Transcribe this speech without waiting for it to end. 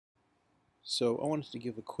So I wanted to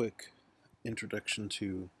give a quick introduction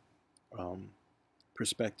to um,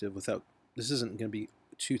 perspective without, this isn't going to be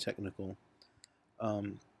too technical.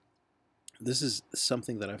 Um, this is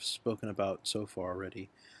something that I've spoken about so far already.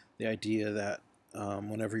 The idea that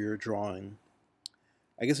whenever you're drawing,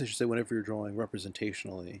 I guess I should say whenever you're drawing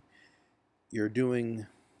representationally, you're doing,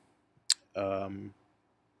 um,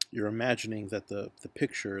 you're imagining that the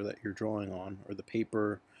picture that you're drawing on, or the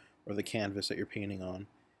paper, or the canvas that you're painting on,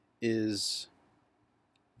 is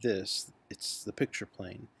this. It's the picture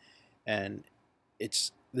plane. And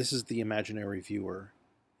this is the imaginary viewer.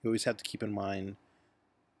 You always have to keep in mind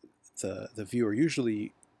the viewer.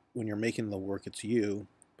 Usually, when you're making the work, it's you,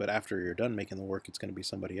 but after you're done making the work, it's going to be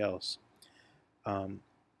somebody else. Um,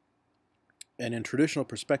 and in traditional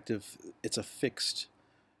perspective, it's a fixed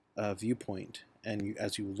viewpoint, and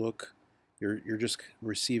as you look, you're just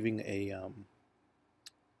receiving a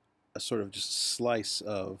sort of just slice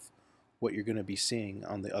of what you're going to be seeing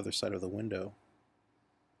on the other side of the window.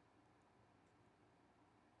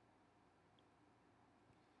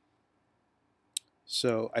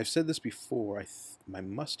 So I've said this before. My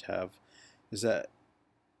must-have is that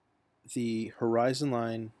the horizon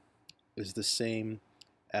line is the same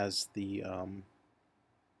as the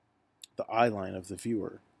eye line of the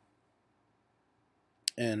viewer,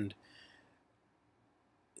 and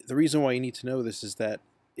the reason why you need to know this is that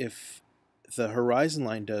if the horizon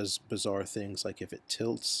line does bizarre things, like if it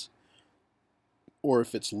tilts, or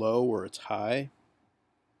if it's low or it's high,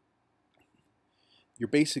 you're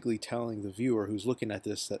basically telling the viewer who's looking at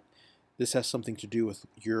this that this has something to do with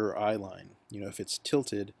your eye line. You know, if it's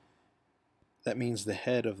tilted, that means the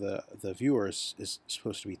head of the viewer is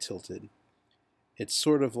supposed to be tilted. It's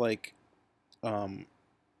sort of like um,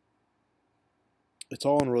 it's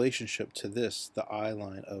all in relationship to this, the eye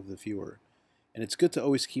line of the viewer. And it's good to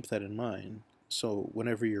always keep that in mind. So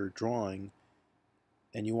whenever you're drawing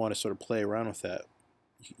and you want to sort of play around with that,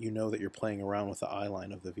 you know that you're playing around with the eye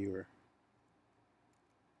line of the viewer.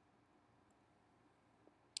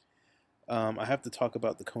 I have to talk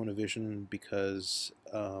about the cone of vision because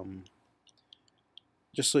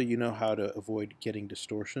just so you know how to avoid getting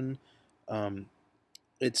distortion, um,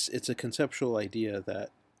 it's a conceptual idea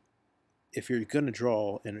that if you're going to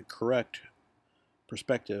draw in a correct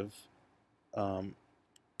perspective, um,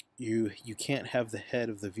 you can't have the head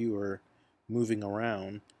of the viewer moving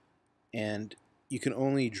around, and you can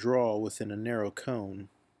only draw within a narrow cone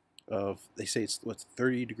of, they say it's what's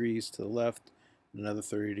 30 degrees to the left, and another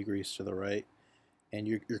 30 degrees to the right, and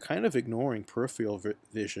you're kind of ignoring peripheral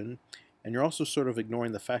vision, and you're also sort of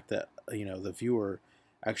ignoring the fact that the viewer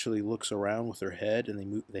actually looks around with their head,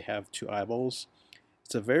 and they have two eyeballs.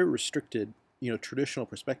 It's a very restricted, traditional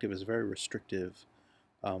perspective is a very restrictive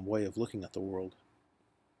way of looking at the world.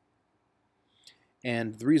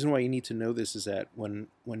 And the reason why you need to know this is that when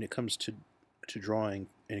it comes to drawing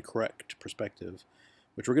in a correct perspective,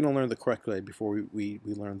 which we're going to learn the correct way before we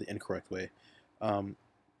learn the incorrect way, um,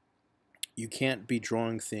 you can't be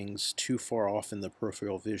drawing things too far off in the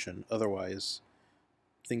peripheral vision. Otherwise,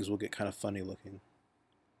 things will get kind of funny looking.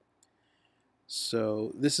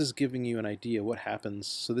 So this is giving you an idea what happens.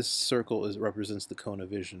 So this circle represents the cone of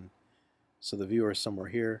vision. So the viewer is somewhere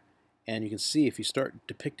here, and you can see if you start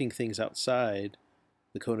depicting things outside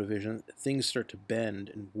the cone of vision, things start to bend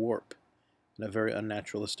and warp in a very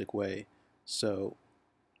unnaturalistic way. So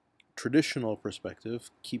traditional perspective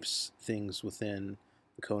keeps things within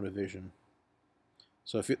the cone of vision.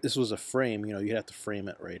 So if this was a frame, you'd have to frame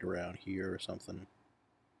it right around here or something.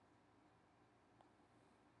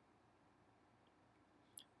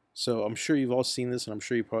 So I'm sure you've all seen this, and I'm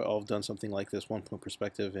sure you probably all have done something like this, one-point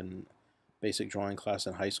perspective in basic drawing class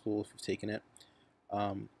in high school if you've taken it.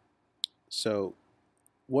 So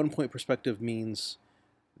one-point perspective means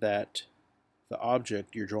that the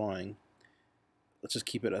object you're drawing, let's just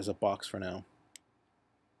keep it as a box for now,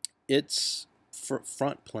 its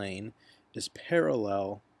front plane is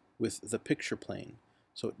parallel with the picture plane.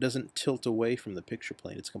 So it doesn't tilt away from the picture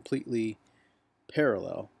plane. It's completely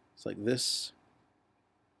parallel. It's like this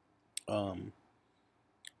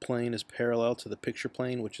plane is parallel to the picture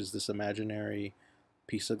plane, which is this imaginary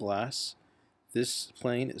piece of glass. This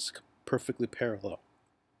plane is perfectly parallel.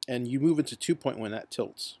 And you move into 2-point when that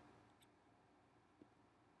tilts.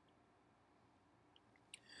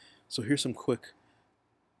 So here's some quick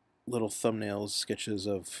little thumbnails, sketches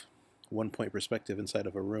of one-point perspective inside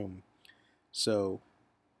of a room. So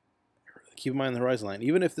keep in mind the horizon line.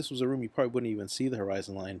 Even if this was a room, you probably wouldn't even see the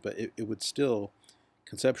horizon line, but it would still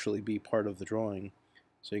conceptually be part of the drawing.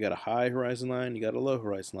 So you got a high horizon line, you got a low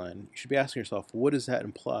horizon line. You should be asking yourself, what does that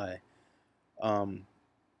imply?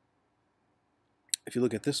 If if you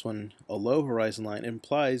look at this one, a low horizon line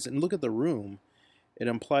implies, and look at the room, it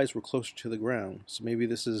implies we're closer to the ground. So maybe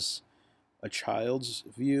this is a child's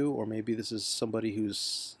view, or maybe this is somebody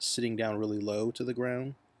who's sitting down really low to the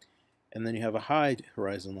ground. And then you have a high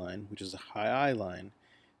horizon line, which is a high eye line.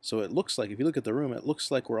 So it looks like, if you look at the room, it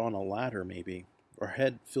looks like we're on a ladder maybe. Our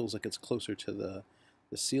head feels like it's closer to the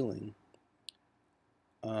ceiling.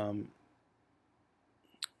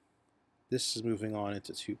 This is moving on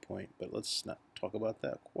into 2-point, but let's not talk about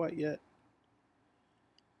that quite yet.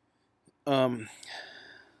 So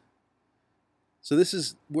this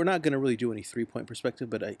is, we're not going to really do any 3-point perspective,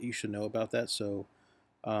 but you should know about that. So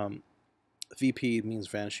VP means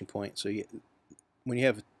vanishing point. So when you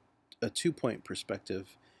have a 2-point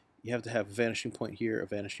perspective, you have to have a vanishing point here, a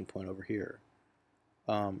vanishing point over here,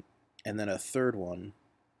 and then a third one,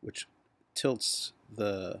 which tilts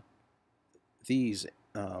these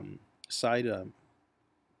side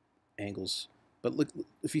angles. But look,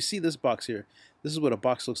 if you see this box here, this is what a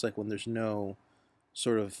box looks like when there's no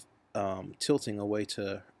sort of tilting away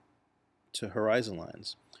to horizon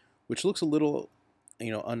lines, which looks a little,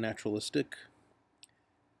 unnaturalistic.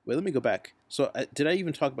 Wait, let me go back. So did I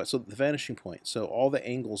even talk about, so the vanishing point, so all the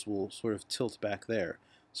angles will sort of tilt back there.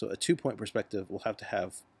 So a 2-point perspective will have to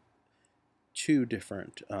have 2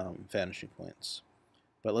 different vanishing points.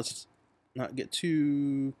 But let's not get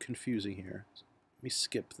too confusing here. Let me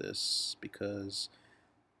skip this because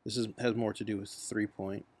this has more to do with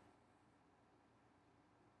 3-point.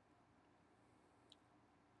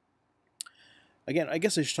 Again, I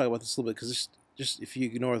guess I should talk about this a little bit, because just if you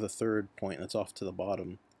ignore the 3rd point that's off to the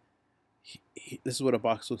bottom, this is what a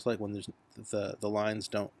box looks like when there's the lines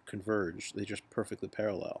don't converge. They just perfectly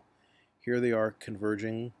parallel. Here they are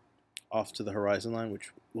converging off to the horizon line,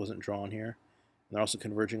 which wasn't drawn here. And they're also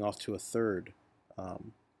converging off to a 3rd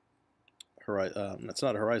that's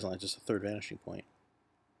not a horizon line, just a 3rd vanishing point.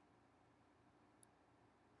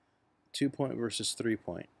 2-point versus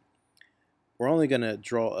 3-point. We're only going to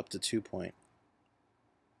draw up to 2-point.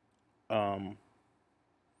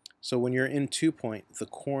 So when you're in 2-point, the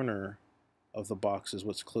corner of the box is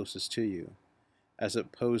what's closest to you, as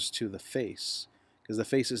opposed to the face, because the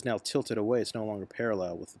face is now tilted away. It's no longer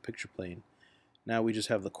parallel with the picture plane. Now we just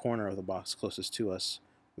have the corner of the box closest to us,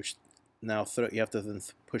 which now you have to then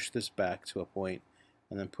push this back to a point,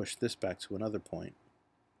 and then push this back to another point.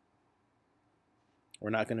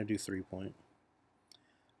 We're not going to do 3-point.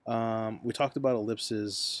 We talked about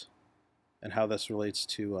ellipses and how this relates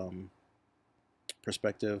to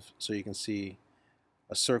perspective. So you can see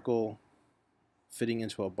a circle fitting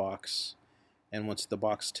into a box, and once the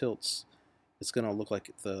box tilts, it's going to look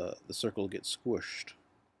like the circle gets squished.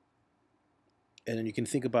 And then you can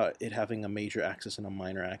think about it having a major axis and a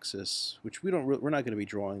minor axis, which we're not going to be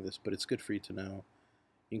drawing this, but it's good for you to know.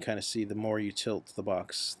 You can kind of see the more you tilt the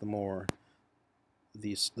box, the more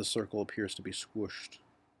the circle appears to be squished.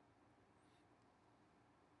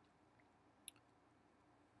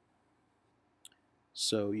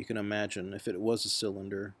 So you can imagine if it was a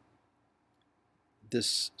cylinder,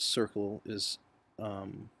 this circle is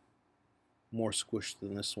more squished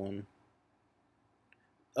than this one.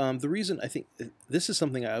 The reason, I think, this is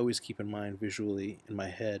something I always keep in mind visually in my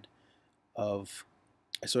head. I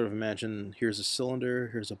sort of imagine here's a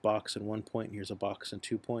cylinder, here's a box in 1-point, and here's a box in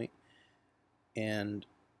 2-point. And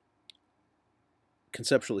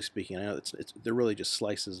conceptually speaking, I know they're really just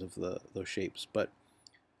slices of those shapes, but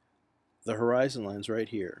the horizon line's right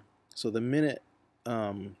here. So the minute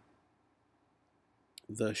the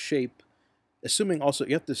shape, assuming also,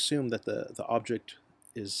 you have to assume that the object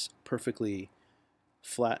is perfectly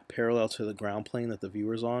flat, parallel to the ground plane that the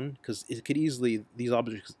viewer's on, because these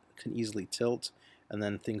objects can easily tilt and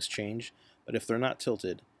then things change. But if they're not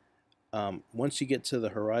tilted, once you get to the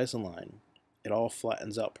horizon line, it all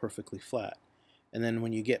flattens out perfectly flat. And then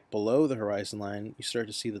when you get below the horizon line, you start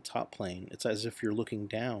to see the top plane. It's as if you're looking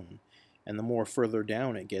down, and the more further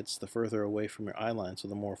down it gets, the further away from your eye line, so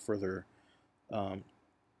the more further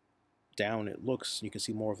down it looks, you can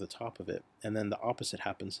see more of the top of it. And then the opposite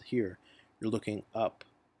happens here. You're looking up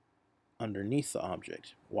underneath the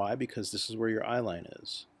object. Why? Because this is where your eye line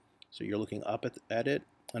is. So you're looking up at it,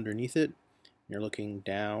 underneath it, and you're looking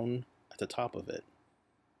down at the top of it.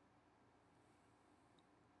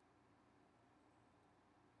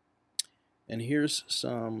 And here's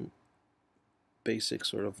some basic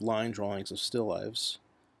sort of line drawings of still lifes.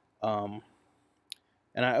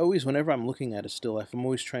 And I always, whenever I'm looking at a still life, I'm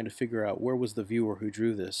always trying to figure out where was the viewer who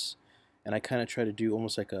drew this. And I kind of try to do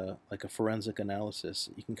almost like a forensic analysis.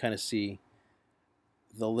 You can kind of see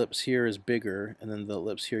the ellipse here is bigger, and then the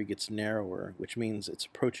ellipse here gets narrower, which means it's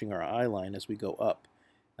approaching our eye line as we go up.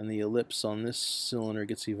 and the ellipse on this cylinder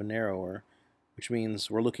gets even narrower, which means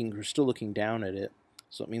we're still looking down at it,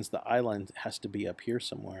 so it means the eye line has to be up here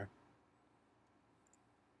somewhere.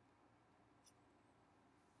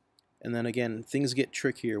 And then again, things get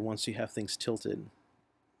trickier once you have things tilted,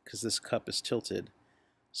 because this cup is tilted.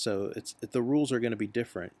 So the rules are going to be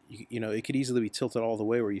different. You know, it could easily be tilted all the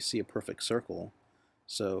way where you see a perfect circle.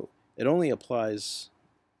 So it only applies,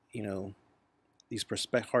 you know, these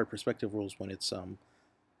hard perspective rules when it's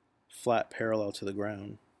flat parallel to the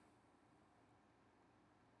ground.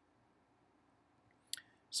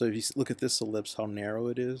 So if you look at this ellipse, how narrow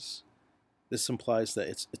it is, this implies that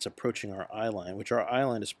it's approaching our eye line, which our eye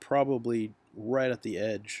line is probably right at the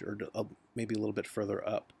edge, or maybe a little bit further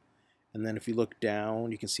up. And then if you look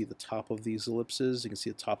down, you can see the top of these ellipses. You can see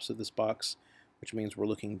the tops of this box, which means we're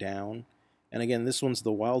looking down. And again, this one's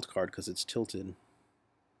the wild card because it's tilted.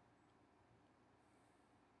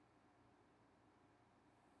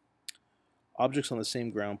 Objects on the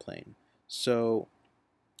same ground plane. So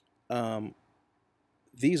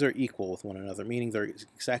these are equal with one another, meaning they're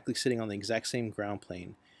exactly sitting on the exact same ground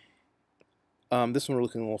plane. This one we're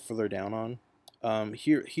looking a little further down on.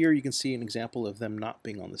 Here you can see an example of them not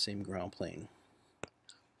being on the same ground plane.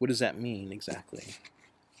 What does that mean exactly?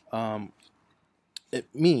 It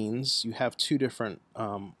means you have two different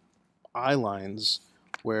eye lines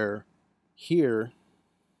where here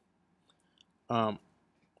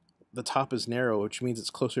the top is narrow, which means it's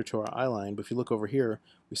closer to our eye line, but if you look over here,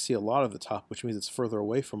 we see a lot of the top, which means it's further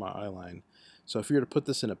away from our eye line. So if you were to put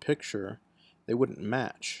this in a picture, they wouldn't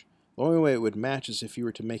match. The only way it would match is if you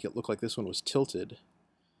were to make it look like this one was tilted.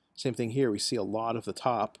 Same thing here, we see a lot of the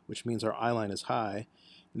top, which means our eye line is high,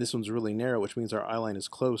 and this one's really narrow, which means our eye line is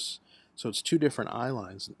close. So it's two different eye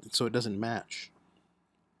lines, so it doesn't match.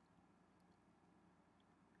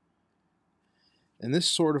 And this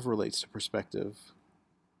sort of relates to perspective.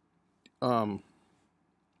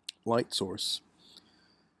 Light source.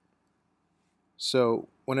 So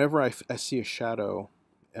whenever I see a shadow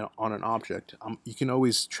on an object, you can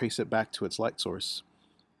always trace it back to its light source.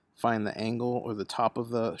 Find the angle or the top of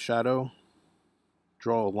the shadow,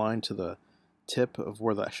 draw a line to the tip of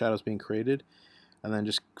where that shadow is being created, and then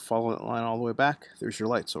just follow that line all the way back. There's your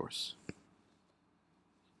light source.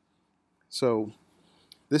 So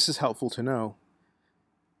this is helpful to know.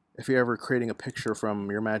 If you're ever creating a picture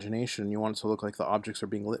from your imagination and you want it to look like the objects are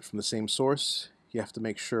being lit from the same source, you have to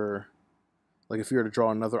make sure, like if you were to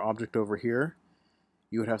draw another object over here,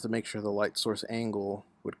 you would have to make sure the light source angle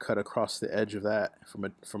would cut across the edge of that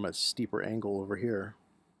from a steeper angle over here.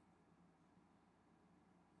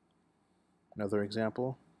 Another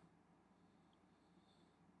example.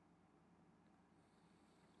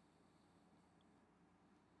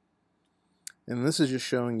 And this is just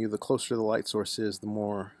showing you the closer the light source is, the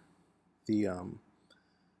more the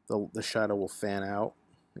shadow will fan out,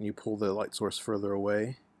 and you pull the light source further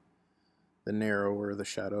away, the narrower the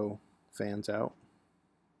shadow fans out.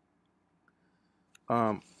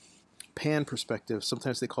 Pan perspective,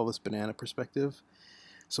 sometimes they call this banana perspective.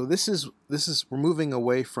 So this is we're moving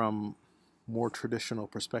away from more traditional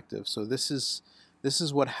perspective. So this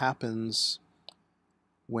is what happens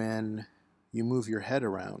when you move your head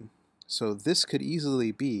around. So this could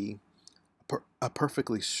easily be a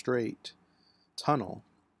perfectly straight tunnel,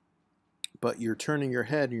 but you're turning your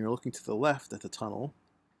head and you're looking to the left at the tunnel,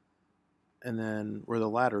 and then where the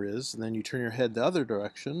ladder is, and then you turn your head the other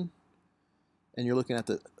direction and you're looking at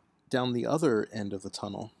down the other end of the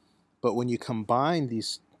tunnel. But when you combine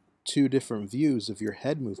these two different views of your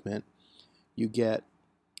head movement, you get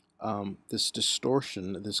this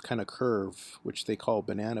distortion, this kind of curve, which they call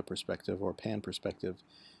banana perspective or pan perspective,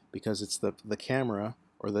 because it's the camera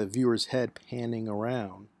or the viewer's head panning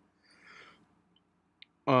around.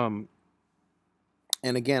 And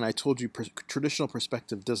again, I told you traditional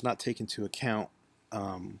perspective does not take into account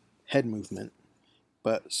head movement,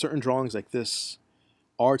 but certain drawings like this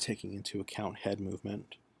are taking into account head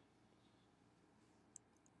movement.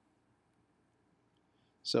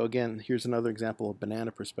 So again, here's another example of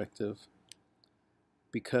banana perspective,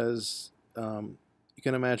 because you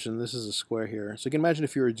can imagine this is a square here. So you can imagine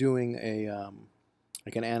if you were doing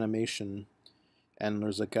like an animation, and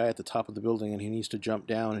there's a guy at the top of the building and he needs to jump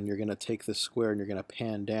down, and you're going to take this square and you're going to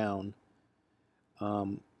pan down.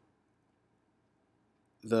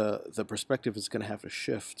 The perspective is going to have to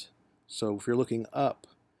shift. So if you're looking up,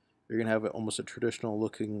 you're going to have almost a traditional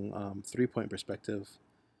looking 3-point perspective.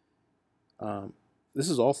 This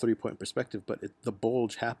is all 3-point perspective, but the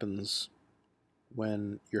bulge happens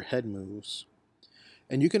when your head moves.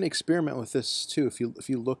 And you can experiment with this too. If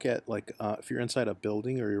you look at, like, if you're inside a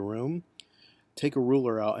building or your room, take a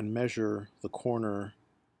ruler out and measure the corner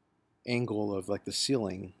angle of like the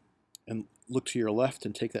ceiling, and look to your left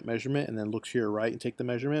and take that measurement, and then look to your right and take the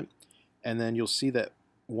measurement, and then you'll see that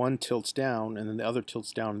one tilts down and then the other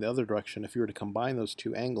tilts down in the other direction. If you were to combine those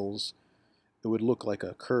two angles, it would look like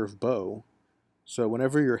a curved bow. So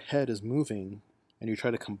whenever your head is moving and you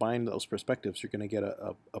try to combine those perspectives, you're going to get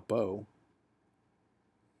a bow.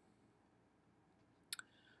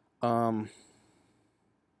 I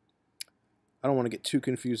don't want to get too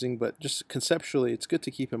confusing, but just conceptually, it's good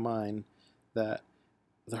to keep in mind that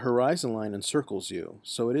the horizon line encircles you.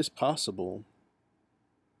 So it is possible,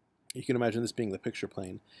 you can imagine this being the picture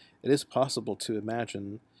plane, it is possible to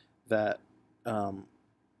imagine that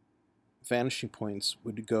vanishing points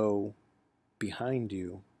would go behind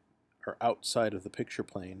you or outside of the picture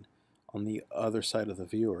plane on the other side of the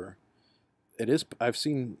viewer. It is, I've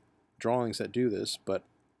seen drawings that do this, but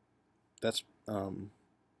that's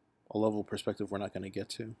a level of perspective we're not going to get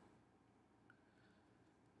to.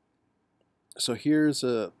 So here's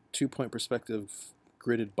a 2-point perspective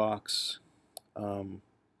gridded box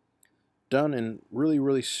done in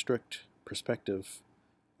really strict perspective,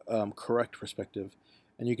 correct perspective.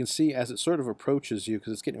 And you can see as it sort of approaches you,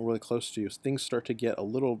 because it's getting really close to you, things start to get a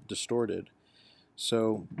little distorted.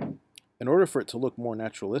 So in order for it to look more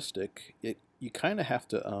naturalistic, you kind of have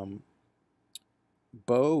to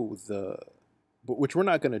bow the, which we're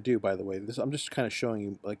not going to do, by the way. This, I'm just kind of showing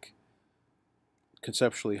you, like,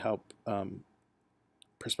 conceptually how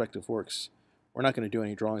perspective works. We're not going to do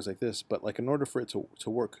any drawings like this, but like in order for it to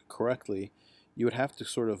work correctly, you would have to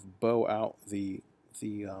sort of bow out the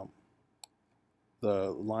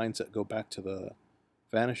lines that go back to the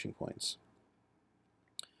vanishing points.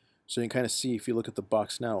 So you can kind of see, if you look at the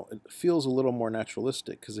box now, it feels a little more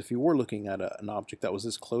naturalistic, because if you were looking at an object that was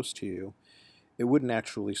this close to you, it would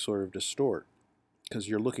naturally sort of distort, because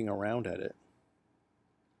you're looking around at it.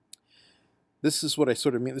 This is what I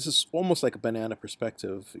sort of mean. This is almost like a banana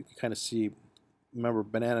perspective. You can kind of see, remember,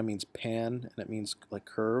 banana means pan, and it means like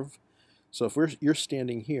curve. So if you're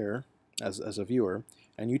standing here as a viewer,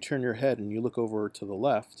 and you turn your head and you look over to the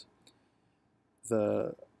left,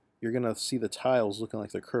 you're going to see the tiles looking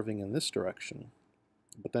like they're curving in this direction.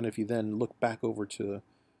 But then if you then look back over to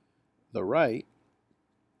the right,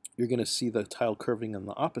 you're going to see the tile curving in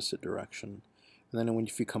the opposite direction. And then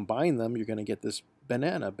if you combine them, you're going to get this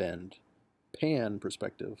banana bend, pan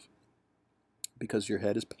perspective, because your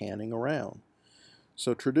head is panning around.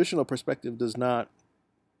 So traditional perspective does not,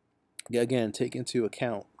 again, take into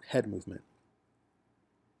account head movement.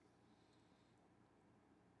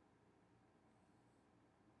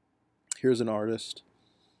 Here's an artist,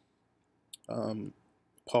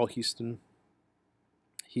 Paul Houston.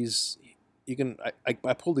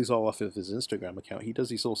 I pulled these all off of his Instagram account. He does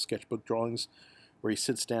these little sketchbook drawings where he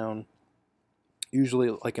sits down,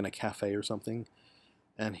 usually like in a cafe or something,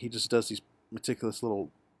 and he just does these meticulous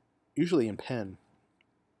little, usually in pen,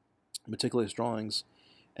 meticulous drawings.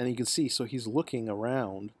 And you can see, so he's looking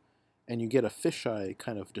around, and you get a fisheye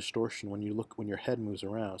kind of distortion when your head moves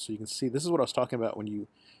around. So you can see, this is what I was talking about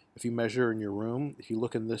if you measure in your room, if you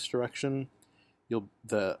look in this direction, when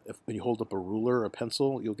you hold up a ruler or a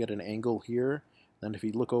pencil, you'll get an angle here. Then if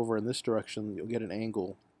you look over in this direction, you'll get an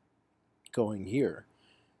angle going here.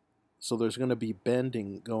 So there's going to be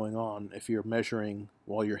bending going on if you're measuring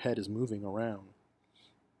while your head is moving around.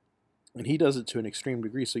 And he does it to an extreme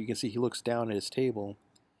degree. So you can see he looks down at his table.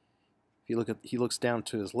 If he looks down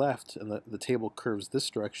to his left, and the table curves this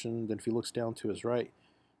direction. Then if he looks down to his right,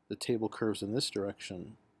 the table curves in this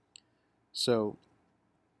direction. So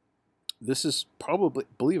this is probably,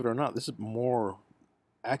 believe it or not, this is more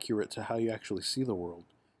accurate to how you actually see the world,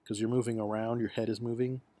 because you're moving around, your head is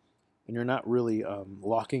moving, and you're not really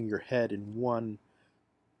locking your head in one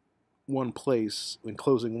place and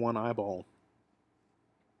closing one eyeball,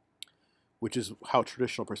 which is how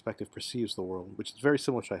traditional perspective perceives the world, which is very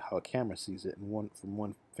similar to how a camera sees it from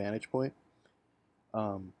one vantage point.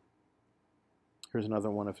 Here's another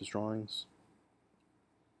one of his drawings.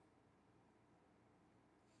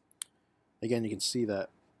 Again, you can see that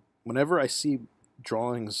whenever I see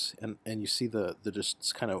drawings and you see the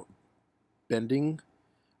just kind of bending,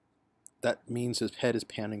 that means his head is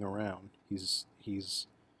panning around. He's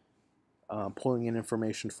pulling in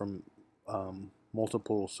information from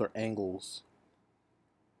multiple sort of angles.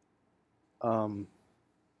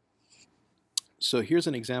 So here's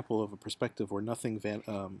an example of a perspective where nothing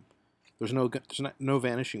there's no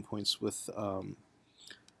vanishing points with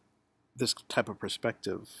this type of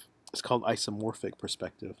perspective. It's called isomorphic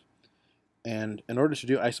perspective. And in order to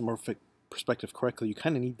do isomorphic perspective correctly, you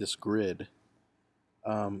kind of need this grid.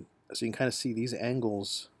 So you can kind of see these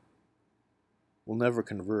angles will never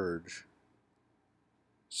converge.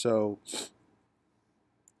 So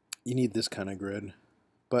you need this kind of grid.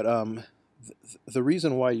 But the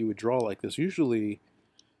reason why you would draw like this usually,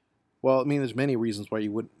 well, I mean, there's many reasons why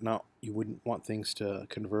you wouldn't want things to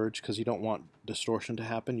converge, because you don't want distortion to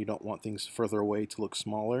happen. You don't want things further away to look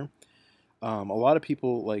smaller. A lot of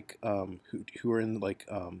people like who are in like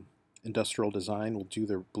industrial design will do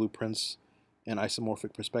their blueprints in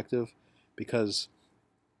isomorphic perspective, because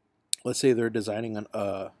let's say they're designing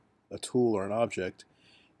a tool or an object,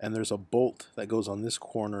 and there's a bolt that goes on this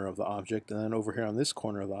corner of the object, and then over here on this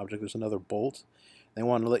corner of the object there's another bolt. They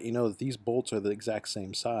want to let you know that these bolts are the exact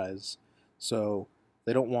same size, so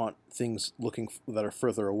they don't want things looking that are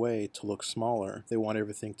further away to look smaller. They want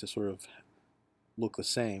everything to sort of look the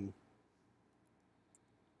same.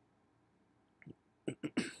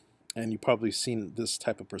 And you've probably seen this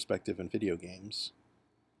type of perspective in video games.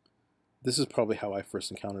 This is probably how I first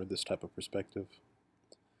encountered this type of perspective,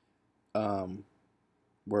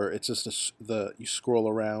 where it's just you scroll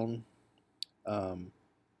around, and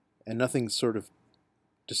nothing sort of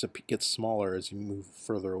gets smaller as you move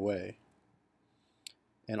further away.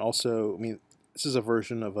 And also, I mean, this is a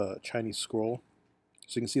version of a Chinese scroll,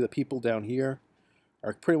 so you can see the people down here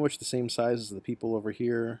are pretty much the same size as the people over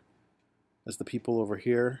here,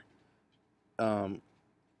 and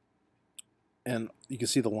you can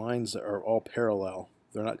see the lines are all parallel.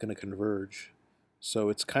 They're not going to converge. So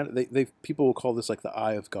it's kind of, people will call this like the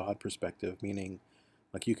eye of God perspective, meaning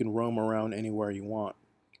like you can roam around anywhere you want.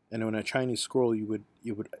 And in a Chinese scroll, you would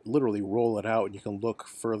literally roll it out, and you can look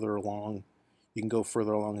further along. You can go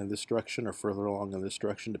further along in this direction or further along in this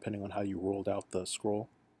direction, depending on how you rolled out the scroll.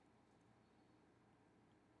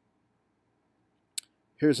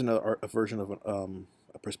 Here's a version of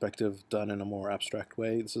a perspective done in a more abstract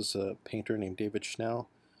way. This is a painter named David Schnell.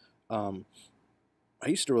 I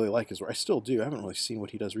used to really like his work. I still do. I haven't really seen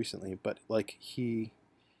what he does recently, but like he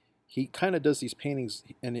kind of does these paintings,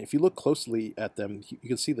 and if you look closely at them, you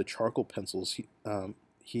can see the charcoal pencils.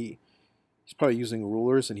 He's probably using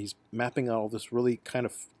rulers, and he's mapping out all this really kind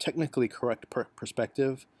of technically correct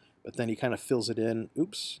perspective, but then he kind of fills it in.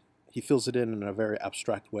 He fills it in a very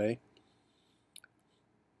abstract way,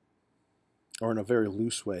 or in a very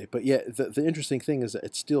loose way. But yeah, the interesting thing is that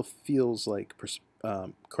it still feels like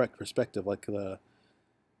correct perspective. Like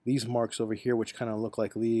these marks over here, which kind of look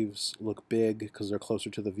like leaves, look big because they're closer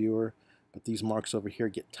to the viewer, but these marks over here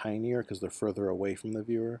get tinier because they're further away from the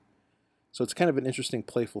viewer. So it's kind of an interesting,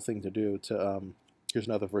 playful thing to do. Here's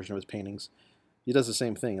another version of his paintings. He does the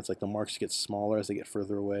same thing. It's like the marks get smaller as they get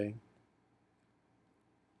further away.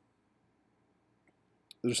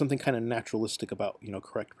 There's something kind of naturalistic about,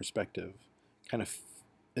 correct perspective. Kind of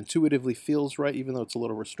intuitively feels right, even though it's a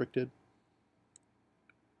little restricted.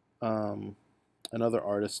 Another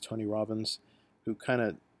artist, Tony Robbins, who kind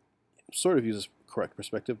of sort of uses correct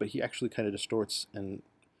perspective, but he actually kind of distorts, and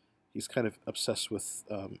he's kind of obsessed with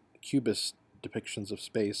cubist depictions of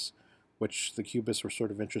space, which the cubists were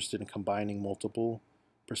sort of interested in combining multiple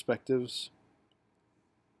perspectives.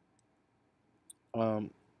 So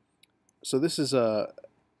this is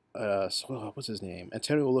what's his name?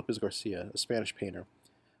 Antonio Lopez Garcia, a Spanish painter.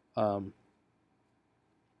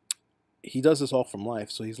 He does this all from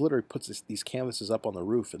life, so he's literally puts these canvases up on the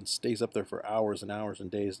roof and stays up there for hours and hours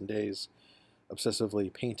and days,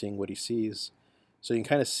 obsessively painting what he sees. So you can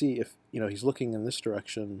kind of see if he's looking in this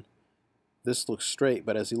direction, this looks straight,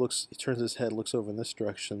 but as he turns his head, looks over in this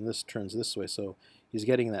direction, this turns this way. So he's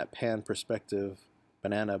getting that pan perspective,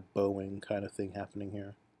 banana bowing kind of thing happening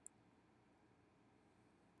here.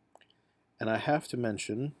 And I have to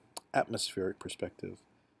mention atmospheric perspective,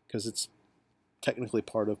 because it's technically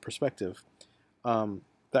part of perspective. The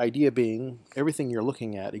idea being everything you're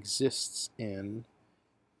looking at exists in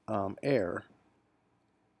air.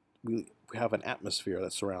 We have an atmosphere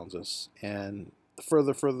that surrounds us, and the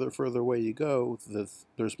further away you go,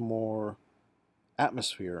 there's more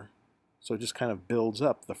atmosphere. So it just kind of builds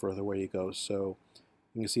up the further away you go. So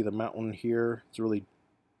you can see the mountain here. It's really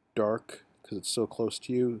dark because it's so close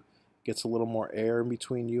to you. It gets a little more air in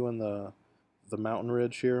between you and the mountain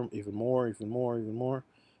ridge here, even more,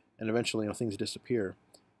 and eventually things disappear.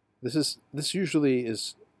 This usually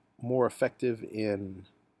is more effective in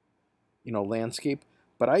landscape,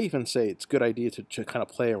 but I even say it's a good idea to kind of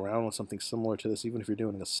play around with something similar to this, even if you're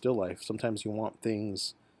doing a still life. Sometimes you want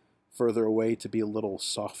things further away to be a little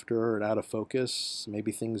softer and out of focus.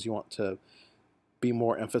 Maybe things you want to be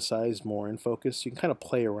more emphasized, more in focus. You can kind of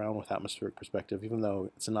play around with atmospheric perspective, even though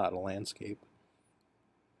it's not a landscape.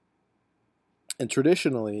 And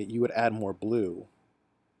traditionally, you would add more blue,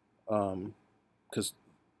 because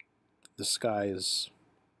the sky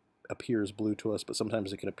appears blue to us, but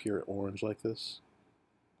sometimes it can appear orange like this.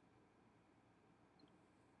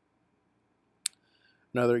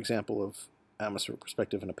 Another example of atmospheric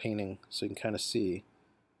perspective in a painting, so you can kind of see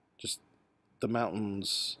just the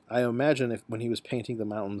mountains. I imagine if when he was painting the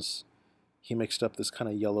mountains, he mixed up this kind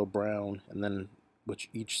of yellow-brown, and then with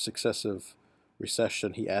each successive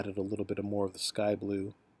recession, he added a little bit of more of the sky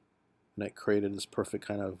blue, and it created this perfect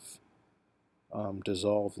kind of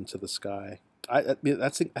dissolve into the sky. I think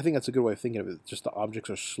that's a good way of thinking of it. Just the objects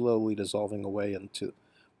are slowly dissolving away into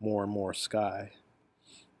more and more sky.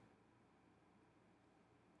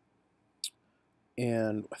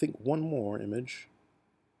 And I think one more image.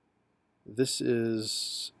 This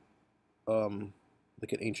is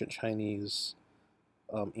like an ancient Chinese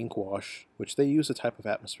ink wash, which they use a type of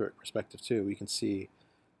atmospheric perspective too. We can see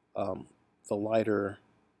the lighter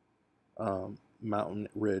mountain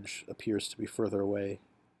ridge appears to be further away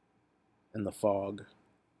in the fog.